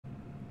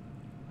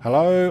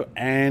Hello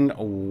and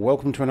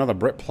welcome to another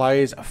Brett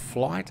Plays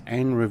Flight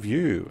and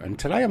Review, and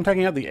today I'm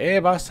taking out the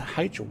Airbus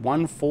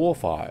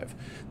H145.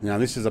 Now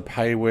this is a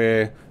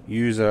payware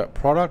user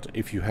product.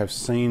 If you have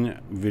seen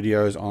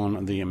videos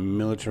on the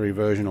military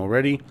version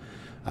already,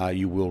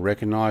 you will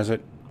recognize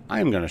it.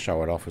 I am going to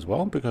show it off as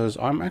well because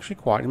I'm actually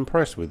quite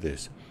impressed with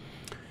this.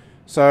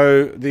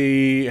 So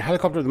the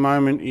helicopter at the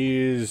moment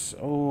is,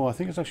 I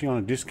think it's actually on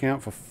a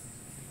discount for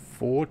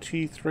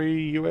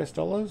 43 US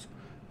dollars.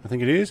 I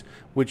think it is,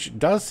 which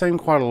does seem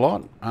quite a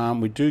lot.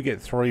 We do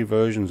get 3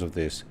 versions of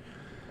this,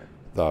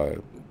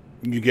 though.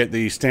 You get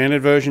the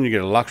standard version, you get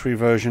a luxury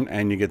version,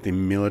 and you get the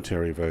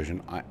military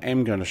version. I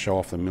am going to show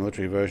off the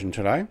military version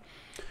today.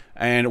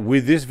 And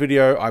with this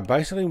video, I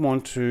basically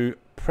want to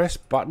press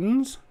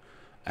buttons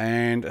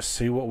and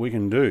see what we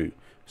can do.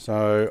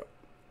 So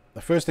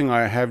the first thing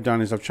I have done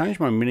is I've changed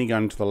my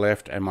minigun to the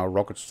left and my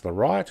rockets to the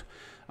right,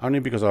 only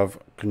because I've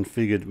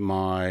configured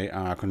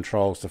my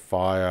controls to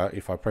fire.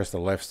 If I press the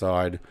left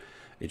side,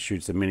 it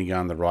shoots the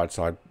minigun, the right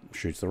side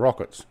shoots the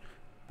rockets.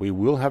 We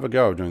will have a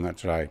go of doing that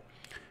today.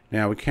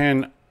 Now we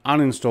can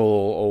uninstall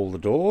all the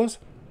doors.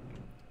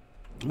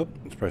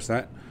 Let's press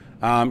that.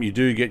 You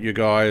do get your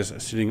guys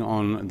sitting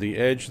on the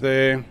edge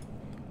there,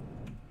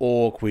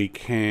 or we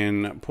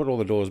can put all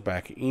the doors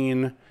back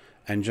in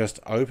and just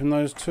open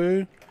those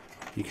two.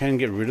 You can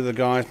get rid of the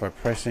guys by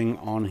pressing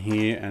on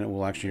here and it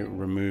will actually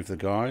remove the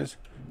guys.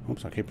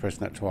 Oops, I keep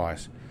pressing that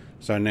twice.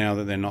 So now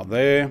that they're not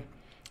there,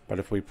 but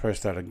if we press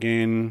that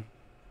again,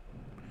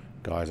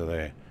 guys are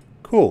there.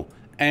 Cool.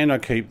 And I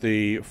keep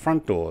the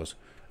front doors.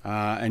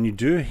 And you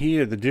do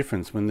hear the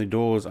difference when the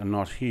doors are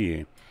not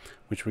here,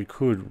 which we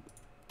could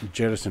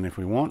jettison if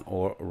we want,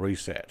 or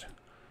reset.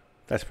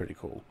 That's pretty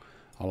cool.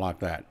 I like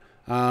that.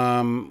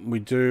 We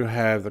do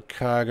have the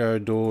cargo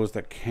doors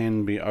that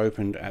can be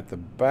opened at the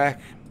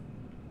back.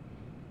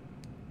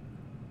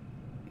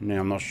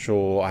 Now I'm not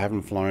sure, I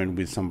haven't flown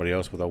with somebody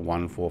else with a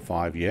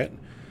 145 yet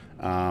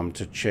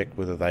to check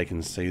whether they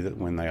can see that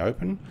when they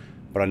open.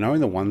 But I know in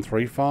the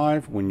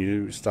 135, when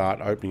you start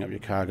opening up your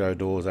cargo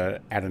doors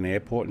at an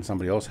airport and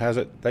somebody else has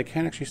it, they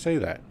can actually see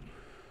that,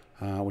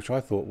 which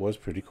I thought was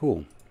pretty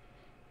cool.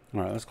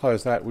 Alright, let's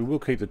close that. We will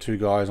keep the 2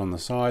 guys on the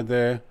side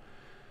there.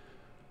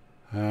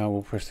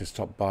 We'll press this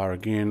top bar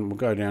again. We'll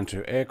go down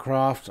to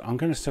aircraft. I'm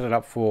going to set it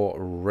up for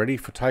ready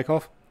for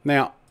takeoff.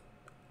 Now,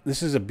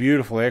 this is a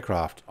beautiful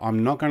aircraft.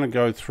 I'm not going to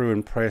go through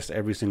and press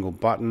every single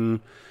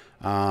button,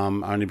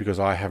 only because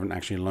I haven't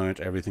actually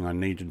learnt everything I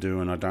need to do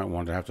and I don't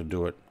want to have to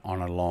do it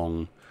on a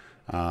long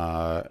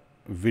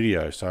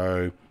video.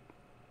 So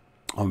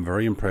I'm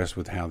very impressed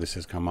with how this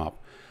has come up.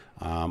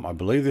 I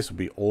believe this will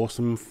be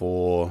awesome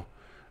for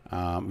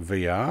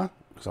VR,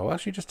 because I'll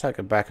actually just take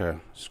a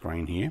backer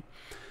screen here.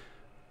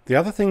 The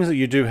other things that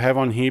you do have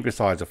on here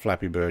besides a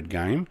Flappy Bird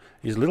game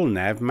is little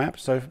nav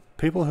maps. So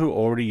people who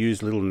already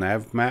use little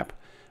nav map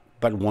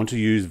but want to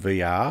use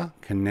VR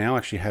can now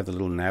actually have the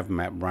little nav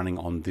map running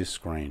on this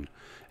screen.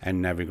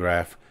 And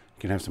Navigraph, you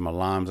can have some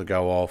alarms that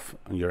go off,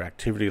 your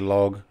activity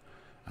log,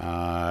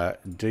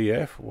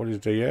 DF, what is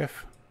DF?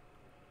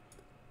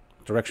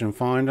 Direction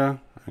finder,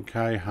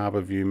 okay,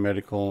 Harbour View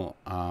Medical,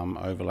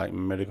 Overlake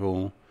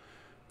Medical,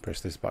 press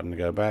this button to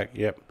go back,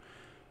 yep.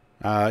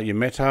 Your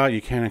meta,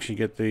 you can actually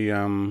get the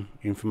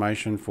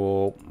information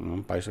for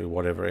basically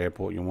whatever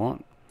airport you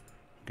want.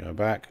 Go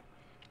back.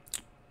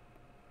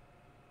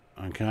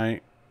 Okay,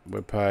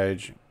 web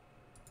page,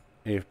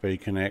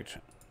 EFB Connect,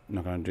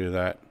 not going to do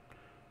that.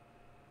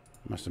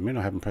 Must admit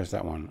I haven't pressed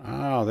that one.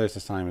 Oh, there's the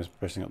same as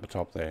pressing at the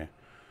top there.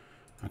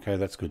 Okay,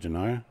 that's good to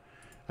know.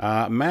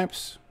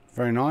 Maps,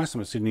 very nice.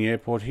 I'm at Sydney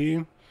Airport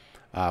here.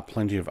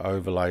 Plenty of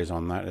overlays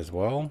on that as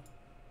well.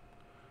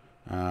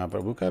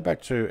 But we'll go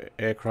back to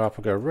aircraft.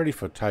 We'll go ready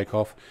for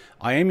takeoff.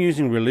 I am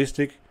using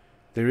realistic.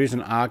 There is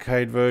an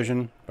arcade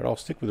version, but I'll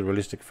stick with the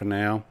realistic for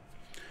now.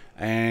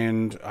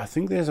 And I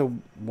think there's a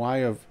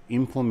way of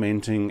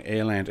implementing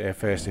Airland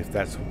FS if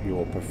that's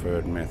your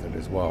preferred method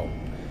as well.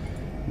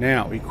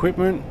 Now,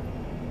 equipment.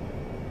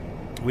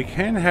 We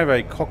can have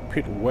a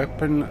cockpit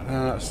weapon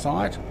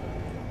sight.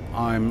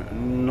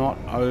 I'm not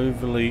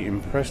overly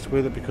impressed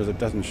with it because it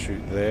doesn't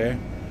shoot there.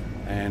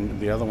 And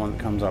the other one that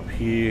comes up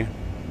here,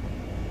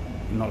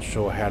 not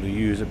sure how to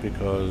use it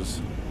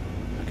because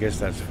I guess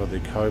that's for the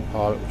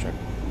co-pilot, which I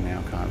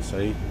now can't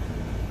see.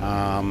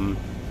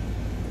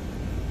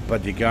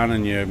 But your gun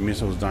and your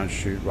missiles don't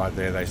shoot right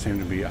there. They seem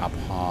to be up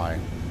high.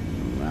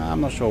 I'm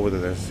not sure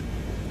whether there's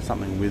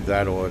something with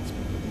that or it's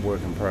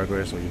work in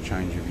progress or you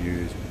change your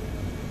views.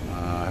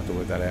 I have to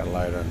work that out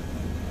later.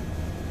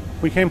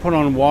 We can put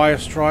on wire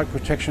strike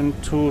protection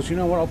tools. You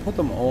know what? I'll put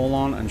them all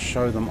on and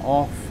show them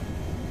off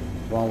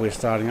while we're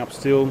starting up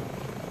still.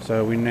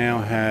 So we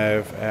now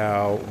have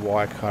our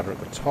wire cutter at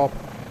the top.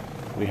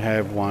 We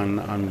have one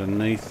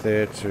underneath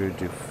there to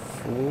deflect.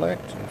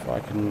 If I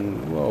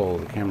can, whoa,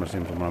 the camera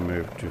seems to want to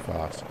move too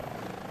fast.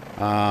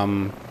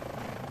 But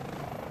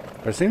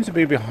it seems to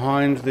be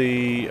behind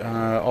the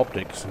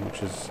optics,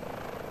 which is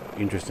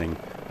interesting.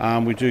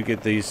 We do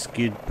get these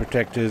skid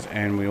protectors,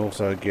 and we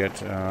also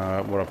get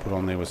what I put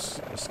on there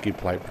was skid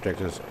plate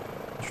protectors.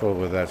 sure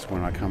whether that's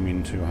when I come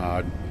in too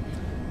hard.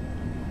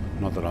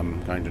 Not that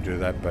I'm going to do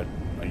that, but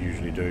I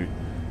usually do.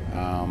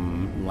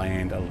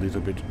 Land a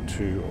little bit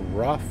too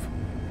rough.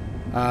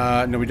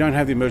 No, we don't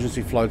have the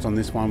emergency floats on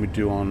this one. We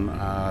do on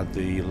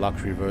the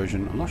luxury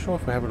version. I'm not sure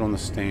if we have it on the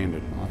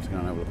standard. I'll have to go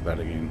and have a look at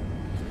that again.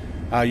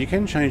 You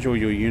can change all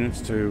your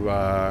units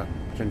to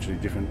potentially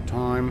different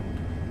time.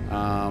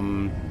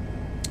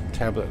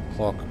 Tablet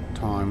clock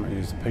time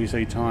is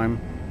PC time.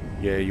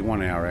 Yeah, you're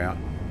 1 hour out,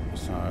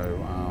 so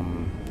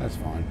that's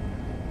fine.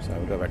 So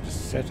we'll go back to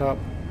setup.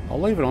 I'll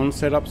leave it on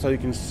setup so you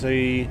can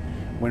see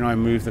when I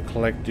move the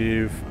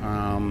collective,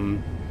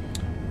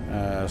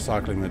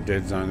 cycling the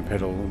dead zone, the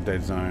pedal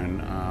dead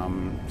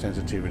zone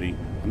sensitivity.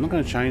 I'm not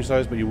going to change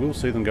those, but you will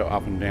see them go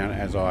up and down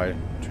as I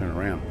turn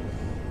around.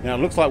 Now it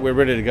looks like we're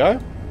ready to go.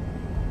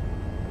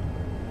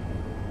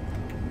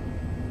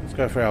 Let's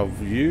go for our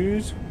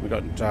views. We've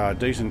got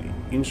decent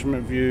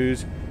instrument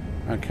views.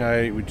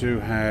 Okay, we do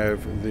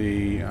have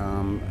the,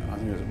 I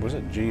think was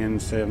it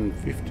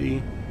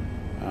GN750?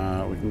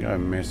 We can go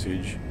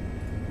message.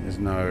 There's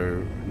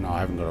no, I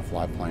haven't got a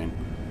flight plan.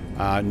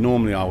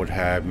 Normally I would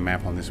have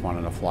map on this one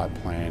and a flight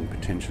plan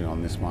potentially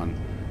on this one,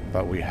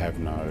 but we have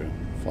no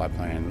flight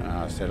plan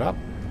set up.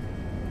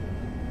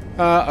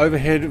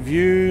 Overhead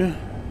view,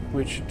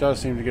 which does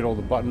seem to get all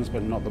the buttons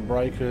but not the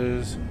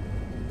breakers.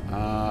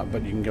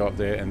 But you can go up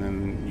there and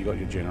then you got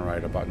your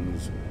generator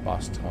buttons,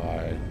 bus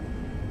tie,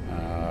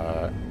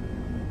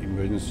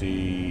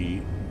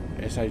 emergency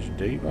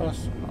SHD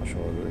bus, I'm not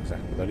sure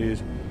exactly what that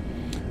is.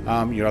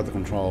 Your other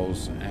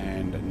controls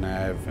and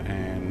nav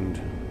and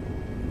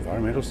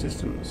environmental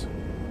systems.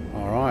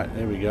 Alright,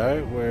 there we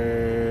go.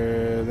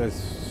 Where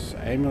there's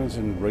ambulance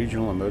and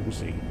regional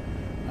emergency.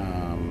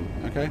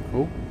 Okay,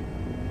 cool.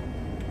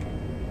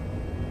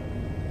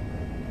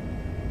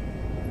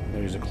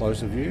 There's a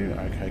closer view.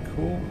 Okay,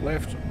 cool.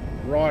 Left,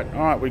 right.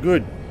 Alright, we're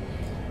good.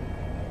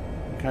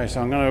 Okay,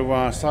 so I'm going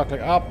to cycle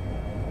it up.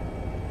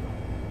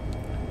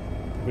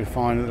 We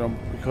find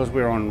that because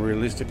we're on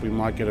realistic, we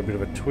might get a bit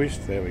of a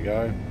twist. There we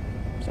go.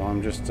 So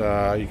I'm just,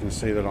 you can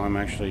see that I'm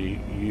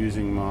actually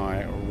using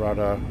my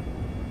rudder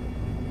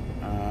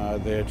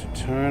there to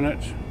turn it.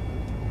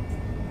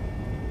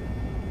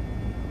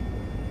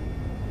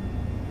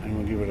 And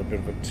we'll give it a bit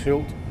of a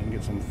tilt and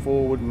get some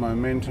forward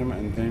momentum,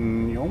 and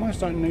then you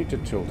almost don't need to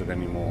tilt it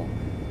anymore,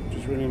 which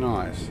is really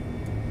nice.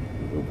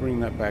 We'll bring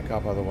that back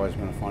up, otherwise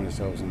we're going to find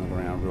ourselves in the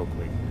ground real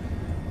quick.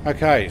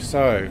 Okay,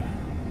 so,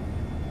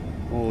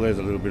 oh, there's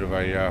a little bit of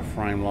a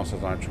frame loss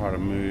as I try to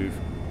move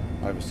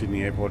over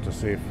Sydney Airport to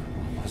see if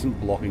I wasn't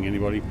blocking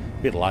anybody. A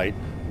bit late,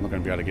 I'm not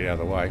going to be able to get out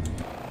of the way.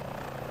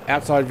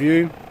 Outside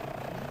view.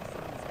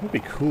 It would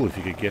be cool if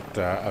you could get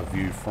a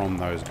view from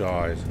those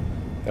guys.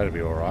 That'd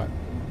be alright.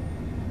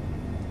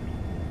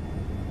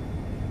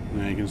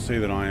 Now you can see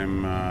that I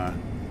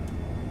am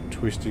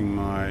twisting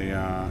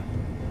my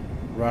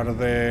rudder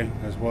there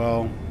as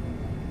well.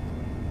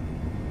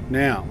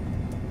 Now,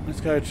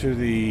 let's go to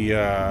the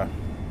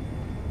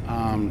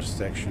armed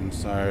section.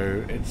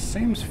 So it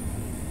seems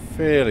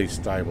fairly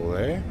stable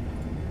there.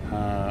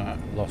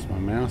 Lost my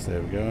mouse,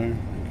 there we go,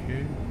 thank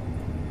you.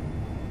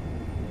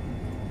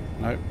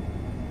 Nope,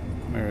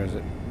 where is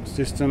it?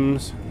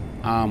 Systems,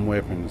 arm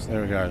weapons,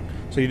 there we go.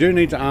 So you do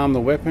need to arm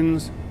the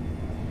weapons.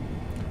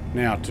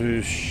 Now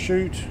to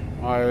shoot,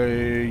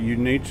 you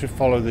need to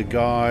follow the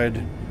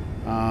guide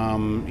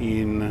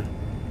maybe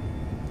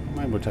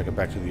we'll take it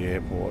back to the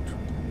airport.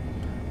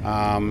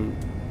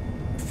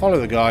 Follow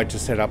the guide to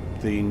set up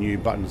the new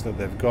buttons that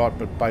they've got,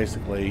 but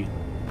basically,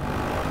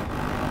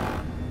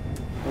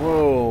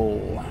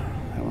 whoa,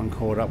 that one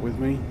caught up with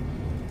me.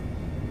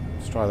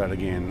 Let's try that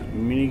again.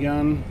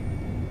 Minigun.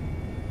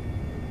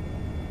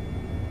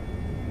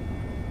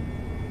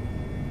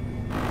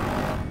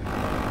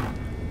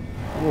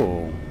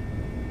 Whoa.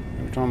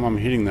 Every time I'm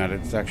hitting that,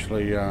 it's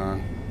actually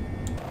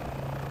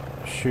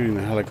shooting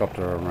the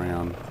helicopter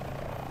around.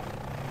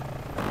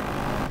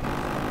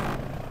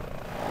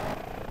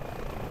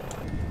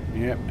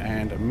 Yep,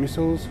 and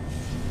missiles.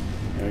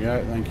 There we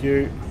go, thank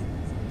you.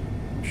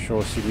 I'm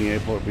sure Sydney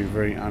Airport will be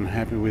very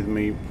unhappy with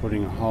me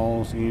putting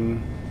holes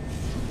in.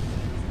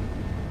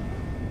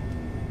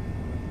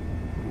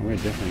 We're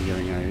definitely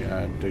getting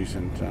a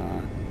decent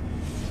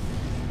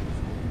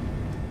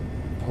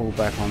pull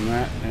back on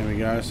that. There we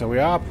go. So we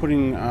are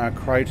putting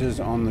craters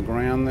on the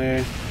ground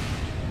there.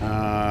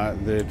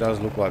 There does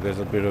look like there's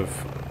a bit of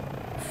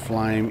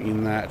flame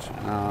in that.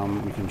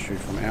 We can shoot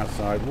from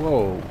outside.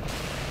 Whoa.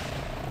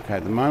 Okay,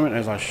 at the moment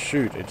as I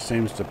shoot, it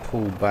seems to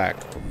pull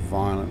back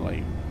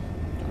violently.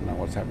 Don't know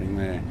what's happening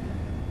there.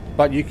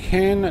 But you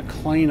can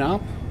clean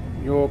up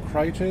your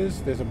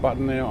craters. There's a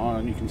button there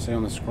you can see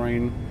on the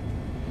screen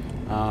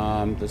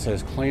that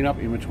says clean up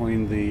in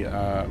between the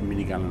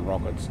minigun and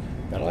rockets.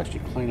 That'll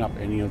actually clean up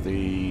any of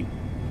the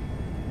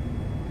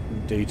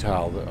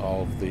detail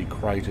of the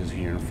craters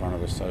here in front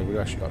of us. So we've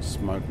actually got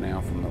smoke now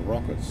from the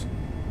rockets.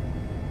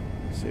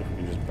 Let's see if we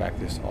can just back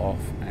this off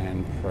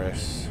and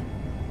press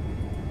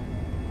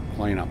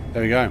clean up.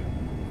 There we go.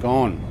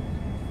 Gone.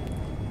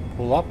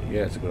 Pull up.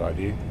 Yeah, it's a good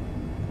idea.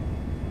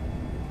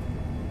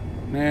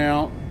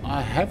 Now,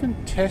 I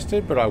haven't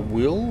tested, but I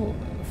will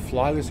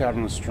fly this out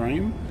on a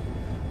stream.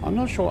 I'm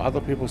not sure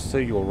other people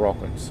see your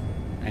rockets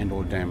and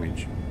or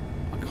damage.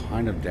 I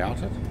kind of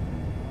doubt it,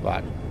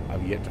 but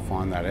I've yet to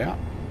find that out.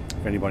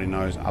 If anybody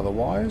knows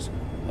otherwise,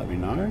 let me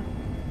know.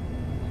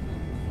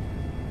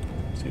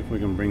 See if we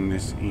can bring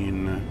this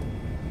in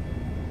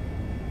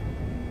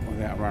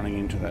without running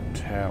into that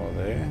tower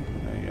there,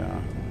 the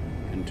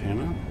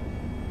antenna.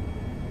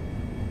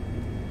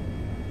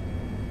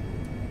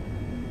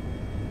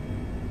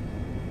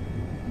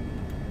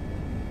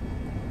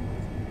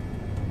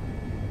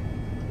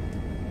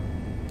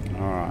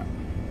 Alright.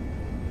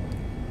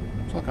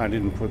 Looks like I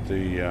didn't put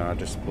the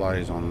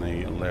displays on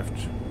the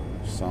left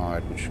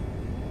side, which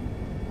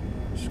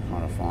is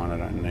kind of fine, I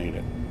don't need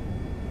it.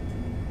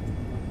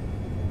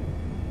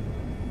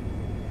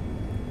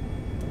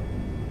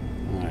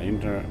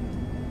 Into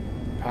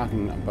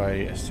parking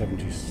bay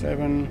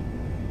 77.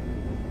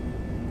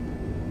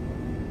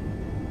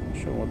 Not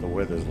sure what the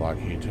weather's like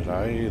here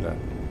today,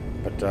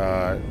 but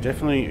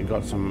definitely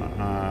got some.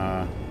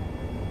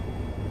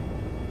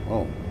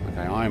 Oh,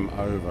 okay. I'm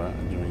over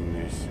doing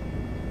this.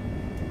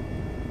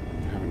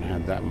 Haven't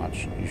had that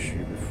much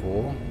issue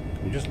before.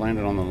 Can you just land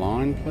it on the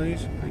line,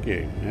 please? Thank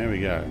you. There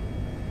we go.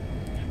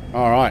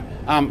 All right.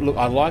 Look,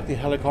 I like the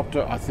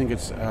helicopter. I think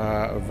it's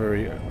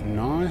very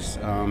nice.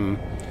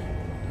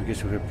 I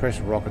guess if we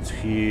press rockets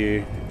here,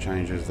 it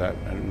changes that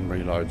and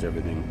reloads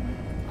everything.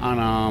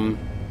 Unarm.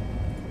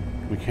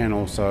 We can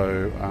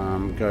also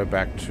go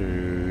back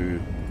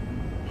to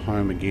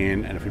home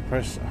again, and if we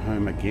press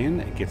home again,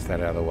 it gets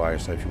that out of the way.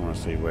 So if you want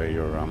to see where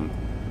you're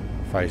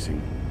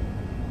facing.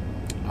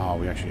 Oh,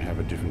 we actually have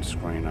a different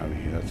screen over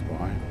here, that's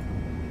why.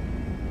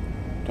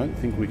 Don't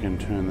think we can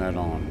turn that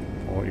on.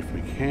 Or if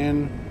we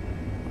can,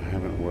 I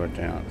haven't worked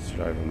out. Sit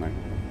over on the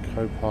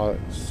co-pilot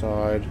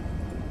side.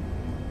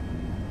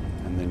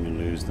 And then you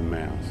lose the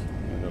mouse.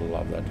 You've got to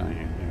love that, don't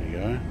you? There we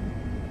go.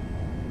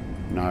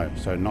 No,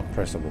 so not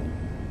pressable.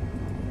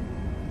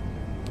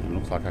 It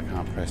looks like I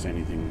can't press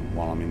anything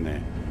while I'm in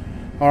there.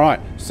 Alright,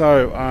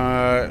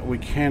 so we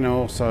can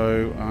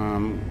also,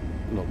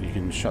 look, you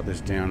can shut this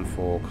down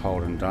for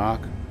cold and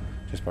dark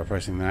just by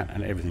pressing that,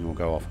 and everything will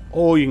go off.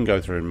 Or you can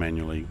go through and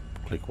manually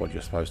click what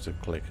you're supposed to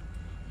click.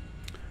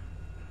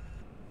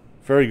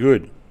 Very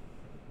good.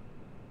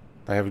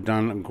 They have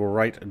done a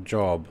great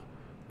job.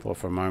 Thought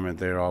for a moment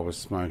there I was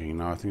smoking.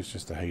 No, I think it's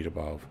just the heat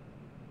above.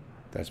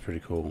 That's pretty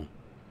cool.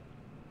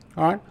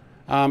 Alright,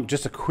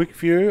 just a quick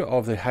view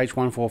of the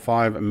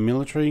H145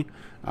 military.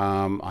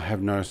 I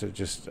have noticed it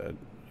just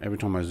every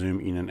time I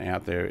zoom in and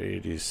out there,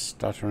 it is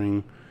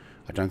stuttering.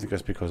 I don't think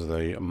that's because of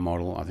the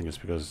model. I think it's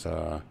because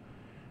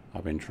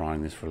I've been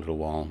trying this for a little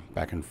while,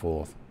 back and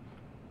forth,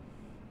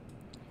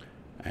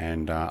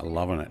 and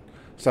loving it.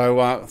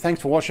 So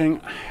thanks for watching.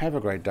 Have a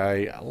great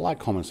day. Like,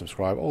 comment,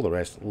 subscribe, all the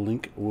rest.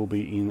 Link will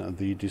be in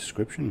the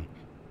description.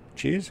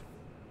 Cheers.